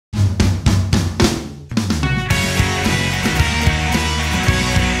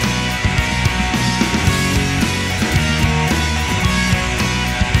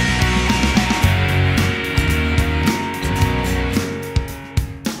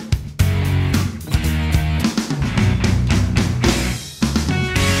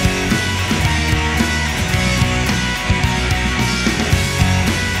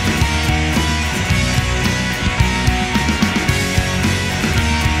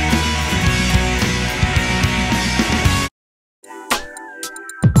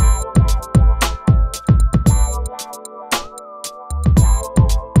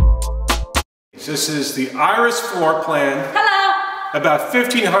This is the Iris Floorplan. Hello! About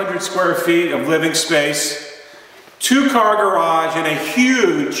 1,500 square feet of living space, 2-car garage, and a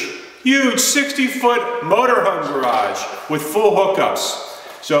huge 60-foot motorhome garage with full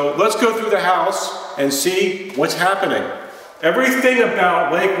hookups. So let's go through the house and see what's happening. Everything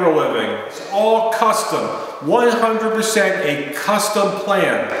about Lake Weir Living is all custom, 100% a custom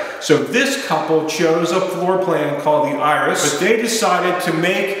plan. So this couple chose a floor plan called the Iris, but they decided to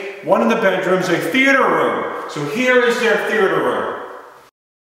make one of the bedrooms a theater room. So here is their theater room.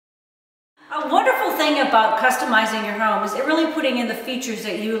 A wonderful thing about customizing your home is it really putting in the features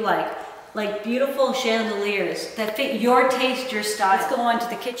that you like beautiful chandeliers that fit your taste, your style. Let's go on to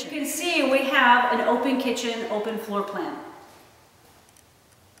the kitchen. You can see we have an open kitchen, open floor plan.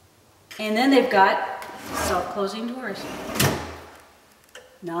 And then they've got self-closing doors.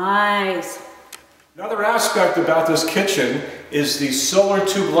 Nice. Another aspect about this kitchen is the solar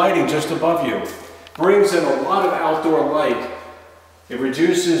tube lighting just above you. Brings in a lot of outdoor light. It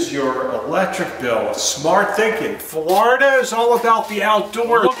reduces your electric bill. Smart thinking. Florida is all about the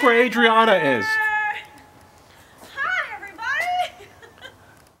outdoors. Look where Adriana is. Hi, everybody.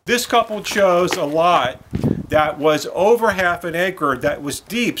 This couple chose a lot that was over half an acre, that was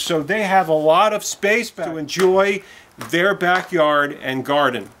deep, so they have a lot of space to enjoy their backyard and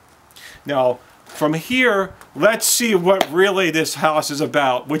garden. Now, from here, let's see what really this house is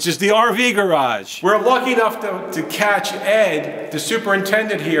about, which is the RV garage. We're lucky enough to catch Ed, the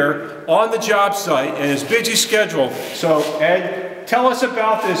superintendent here, on the job site in his busy schedule. So, Ed, tell us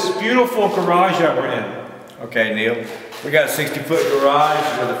about this beautiful garage that we're in. Okay, Neil. We got a 60-foot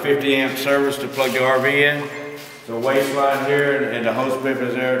garage with a 50-amp service to plug the RV in. The waste line here and the hose bib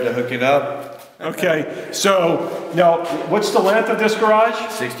is there to hook it up. Okay, so now what's the length of this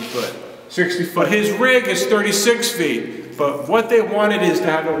garage? 60 foot. 60 foot. His rig is 36 feet, but what they wanted is to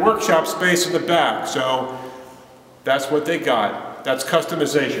have a workshop space in the back, so that's what they got. That's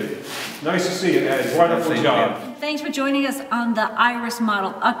customization. Nice to see you, Ed. Wonderful job. Thanks for joining us on the Iris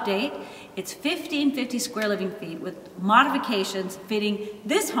model update. It's 1,550 square living feet with modifications fitting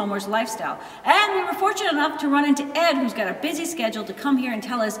this homeowner's lifestyle. And we were fortunate enough to run into Ed, who's got a busy schedule, to come here and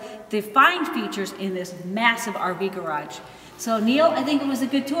tell us the fine features in this massive RV garage. So Neil, I think it was a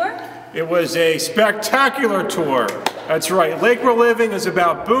good tour? It was a spectacular tour. That's right. Lake Weir Living is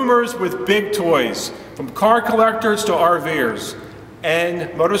about boomers with big toys, from car collectors to RVers,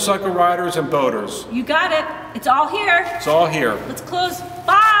 and motorcycle riders and boaters. You got it. It's all here. It's all here. Let's close.